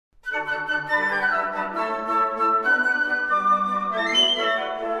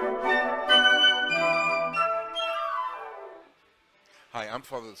Hi, I'm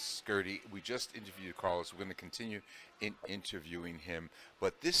Father Skirty. We just interviewed Carlos. We're going to continue interviewing him,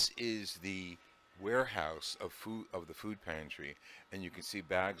 but this is the warehouse of food of the food pantry, and you can see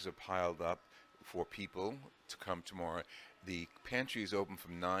bags are piled up for people to come tomorrow. The pantry is open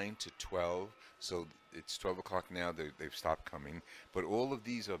from 9 to 12, so it's 12 o'clock now. They've stopped coming, but all of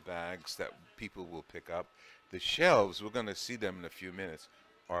these are bags that people will pick up. The shelves, we're going to see them in a few minutes,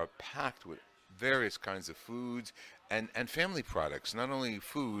 are packed with various kinds of foods and family products, not only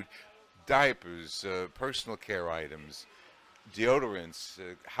food, diapers, personal care items, deodorants,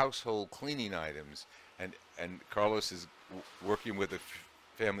 household cleaning items, and Carlos is working with a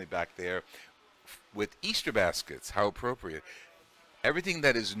family back there with Easter baskets. How appropriate! Everything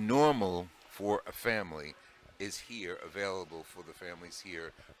that is normal for a family is here, available for the families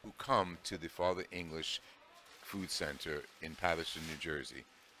here who come to the Father English Food Center in Paterson, New Jersey.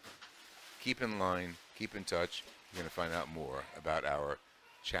 Keep in line, keep in touch. You're going to find out more about our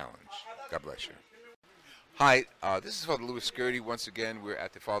challenge. God bless you. Hi, this is Father Louis Skirty. Once again, we're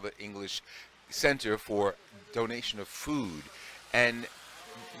at the Father English Center for donation of food. And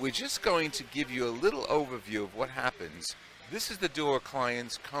we're just going to give you a little overview of what happens. This is the door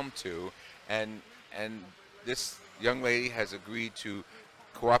clients come to, and this young lady has agreed to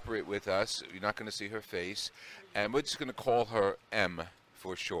cooperate with us. You're not going to see her face. And we're just going to call her M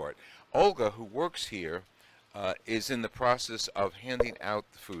for short. Olga, who works here, is in the process of handing out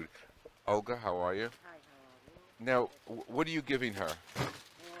the food. Olga, how are you? Hi, how are you? Now, what are you giving her?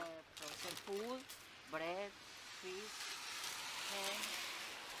 Frozen food, bread, fish,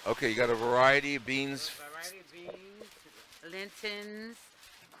 ham. Okay, you got a variety of beans. Variety of beans, lentils,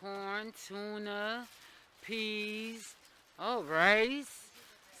 corn, tuna, peas, oh, rice.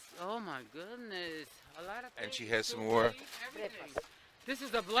 Oh my goodness. A lot of things. And she has some more. Everything. This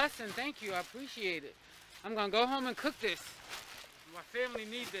is a blessing. Thank you. I appreciate it. I'm going to go home and cook this. My family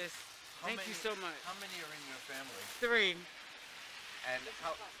need this. Thank you so much. How many are in your family? 3. And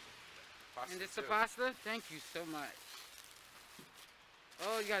how? And this the pasta? Thank you so much.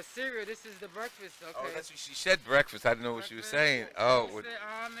 Oh, you got cereal. This is the breakfast. Okay. Oh, that's what she said. Breakfast. I didn't know what she was saying. Oh, You said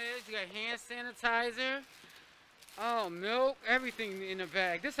almonds. You got hand sanitizer. Oh, milk. Everything in the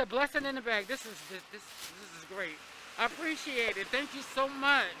bag. This is a blessing in the bag. This is great. I appreciate it. Thank you so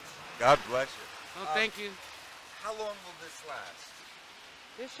much. God bless you. Oh, thank you. How long will this last?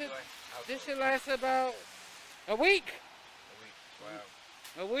 This should last about a week. A week.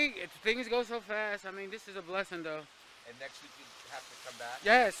 Wow. A week. Things go so fast. I mean, this is a blessing, though. And next week you have to come back?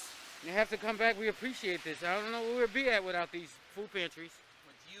 Yes. You have to come back. We appreciate this. I don't know where we'd be at without these food pantries.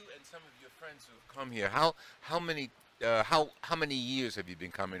 With you and some of your friends who have come here, how many years have you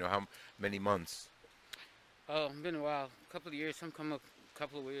been coming, or how many months? Oh, it's been a while. A couple of years. Some come a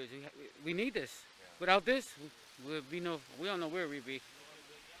couple of years. We need this. Yeah. Without this, we don't know where we'd be.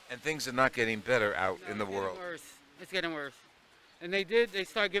 And things are not getting better out in the world. It's getting worse. It's getting worse. And they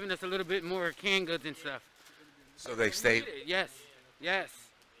start giving us a little bit more canned goods and stuff. So they stay. Yes. Yes.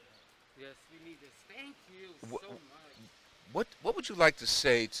 Yes, we need this. Thank you so much. What would you like to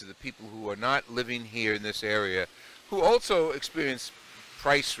say to the people who are not living here in this area, who also experience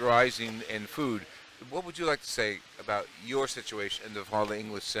price rising in food? What would you like to say about your situation in the Father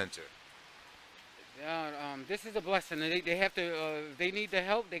English Center? This is a blessing. They have to. They need the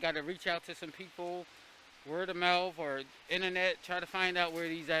help. They got to reach out to some people, word of mouth or internet. Try to find out where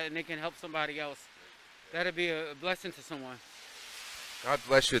these at, and they can help somebody else. That'd be a blessing to someone. God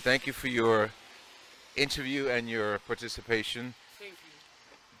bless you. Thank you for your interview and your participation. Thank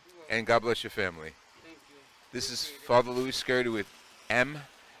you. And God bless your family. Thank you. This is Father Louis Skirty with M,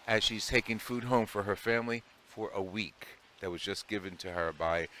 as she's taking food home for her family for a week that was just given to her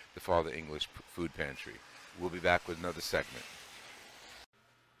by the Father English Food Pantry. We'll be back with another segment.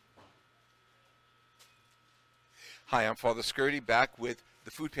 Hi, I'm Father Skirty, back with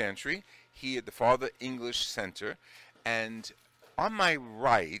the Food Pantry here at the Father English Center. And on my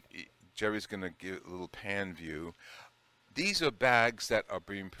right, Jerry's going to give a little pan view. These are bags that are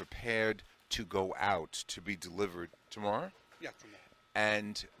being prepared to go out to be delivered tomorrow. Yeah, tomorrow.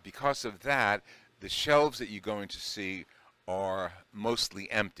 And because of that, the shelves that you're going to see are mostly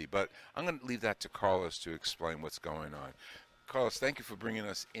empty. But I'm going to leave that to Carlos to explain what's going on. Carlos, thank you for bringing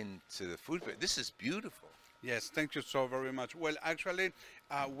us into the food. This is beautiful. Yes, thank you so very much. Well, actually,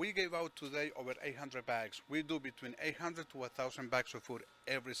 we gave out today over 800 bags. We do between 800 to 1,000 bags of food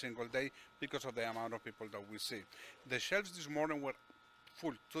every single day because of the amount of people that we see. The shelves this morning were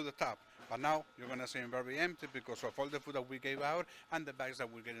full to the top. But now you're gonna see them very empty because of all the food that we gave out and the bags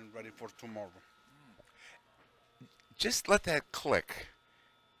that we're getting ready for tomorrow. Just let that click.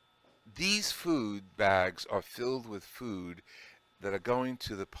 These food bags are filled with food that are going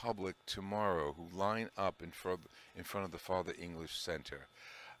to the public tomorrow who line up in front of the Father English Center.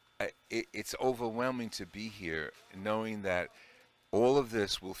 It's overwhelming to be here knowing that all of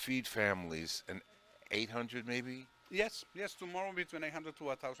this will feed families, and 800 maybe? Yes, tomorrow between 800 to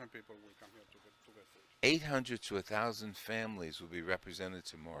 1,000 people will come here to get food. 800 to 1,000 families will be represented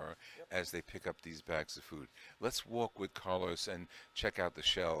tomorrow as they pick up these bags of food. Let's walk with Carlos and check out the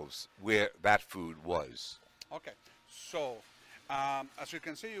shelves where that food was. Okay, so as you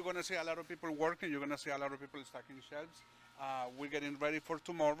can see, you're going to see a lot of people working. You're going to see a lot of people stacking shelves. We're getting ready for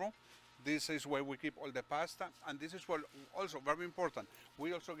tomorrow. This is where we keep all the pasta, and this is what also very important.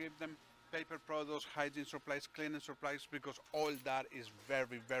 We also give them paper products, hygiene supplies, cleaning supplies, because all that is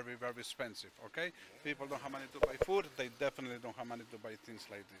very, very, very expensive, okay? People don't have money to buy food. They definitely don't have money to buy things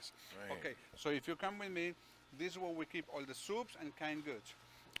like this. Right. Okay, so if you come with me, this is where we keep all the soups and canned goods.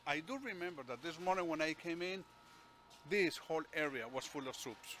 I do remember that this morning when I came in, this whole area was full of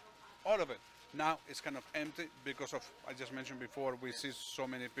soups, all of it. Now it's kind of empty because of, I just mentioned before, we see so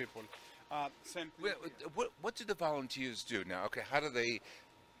many people. Same thing here. What do the volunteers do now? Okay, how do they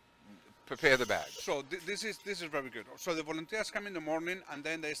prepare the bags? So this is very good. So the volunteers come in the morning and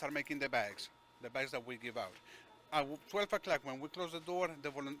then they start making the bags that we give out. At 12 o'clock when we close the door,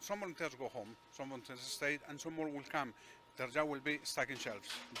 some volunteers go home, some volunteers stay, and some more will come. Their job will be stacking shelves.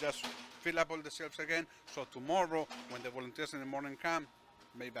 Just fill up all the shelves again, so tomorrow when the volunteers in the morning come,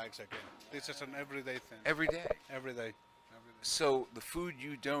 make bags again. This is an everyday thing. Every day? Every day. So the food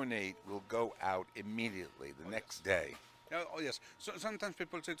you donate will go out immediately the next day. Oh yes. So sometimes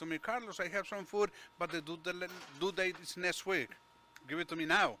people say to me, Carlos, I have some food, but the due date is next week. Give it to me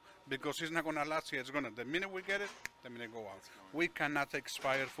now, because it's not gonna last here. It's gonna. The minute we get it, the minute go out. We cannot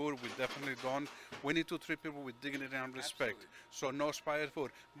expired food. We definitely don't. We need to treat people with dignity and respect. Absolutely. So no expired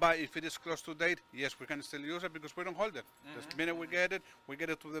food. But if it is close to date, yes, we can still use it because we don't hold it. The minute we get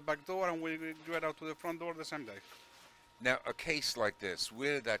it to the back door and we give it out to the front door the same day. Now, a case like this,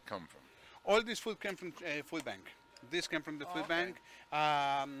 where did that come from? All this food came from food bank. This came from the food bank.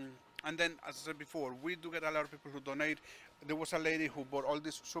 And then, as I said before, we do get a lot of people who donate. There was a lady who bought all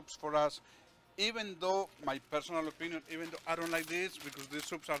these soups for us. Even though, my personal opinion, even though I don't like this because these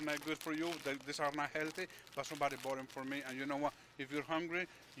soups are not good for you, these are not healthy, but somebody bought them for me. And you know what? If you're hungry,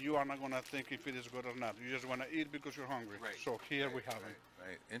 you are not going to think if it is good or not. You just want to eat because you're hungry. Right. So here we have it.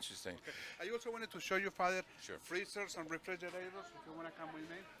 Right. Interesting. Okay. I also wanted to show you, Father, Sure. freezers and refrigerators, if you want to come with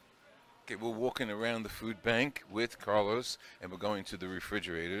me. Okay, we're walking around the food bank with Carlos, and we're going to the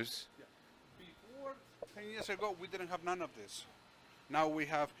refrigerators. Before, 10 years ago, we didn't have none of this. Now we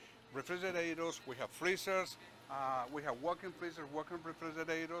have refrigerators, we have freezers, we have walk-in freezers, walk-in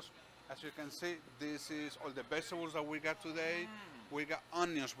refrigerators. As you can see, this is all the vegetables that we got today. We got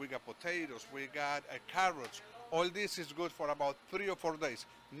onions, we got potatoes, we got carrots. All this is good for about 3 or 4 days.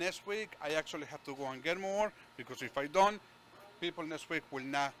 Next week, I actually have to go and get more, because if I don't, people next week will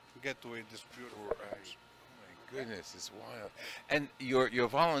not get to eat this beautiful items. Oh my goodness, it's wild. And your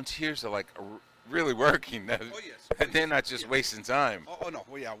volunteers are like really working. Oh yes. They're not just wasting time. Oh no,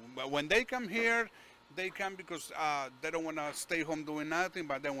 well, yeah. When they come here, they come because they don't want to stay home doing nothing.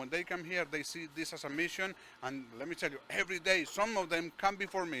 But then when they come here, they see this as a mission. And let me tell you, every day, some of them come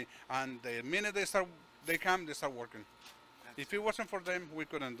before me, and the minute they start working. If it wasn't for them, we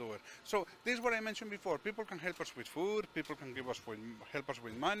couldn't do it. So this is what I mentioned before. People can help us with food. People can help us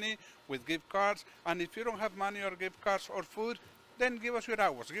with money, with gift cards. And if you don't have money or gift cards or food, then give us your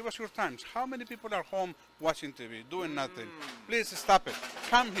hours, give us your times. How many people are home watching TV, doing nothing? Please stop it.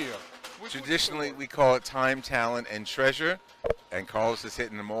 Come here. Traditionally, we call it time, talent, and treasure. And Carlos is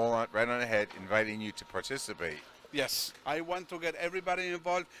hitting them all right on the head, inviting you to participate. Yes, I want to get everybody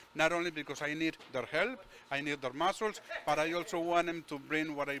involved, not only because I need their help, I need their muscles, but I also want them to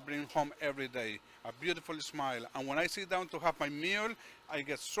bring what I bring home every day, a beautiful smile. And when I sit down to have my meal, I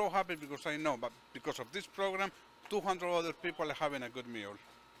get so happy because I know, but because of this program, 200 other people are having a good meal.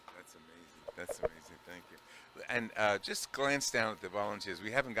 That's amazing. That's amazing. Thank you. And just glance down at the volunteers.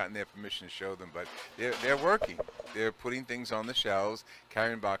 We haven't gotten their permission to show them, but they're working. They're putting things on the shelves,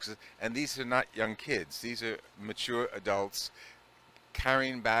 carrying boxes. And these are not young kids. These are mature adults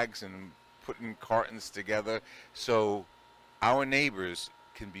carrying bags and putting cartons together so our neighbors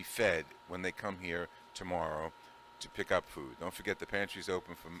can be fed when they come here tomorrow to pick up food. Don't forget the pantry's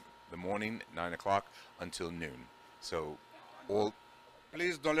open from the morning, 9 o'clock, until noon. So all...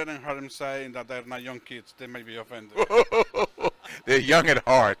 Please don't let them hear them saying that they're not young kids. They may be offended. They're young at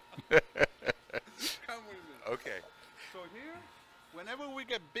heart. Come with me. Okay. So here, whenever we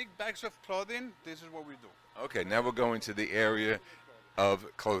get big bags of clothing, this is what we do. Okay. Now we're going to the area of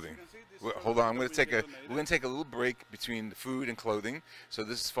clothing. Hold on. We're going to take a little break between the food and clothing. So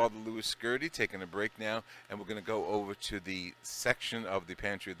this is Father Louis Scurti taking a break now, and we're going to go over to the section of the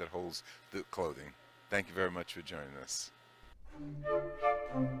pantry that holds the clothing. Thank you very much for joining us.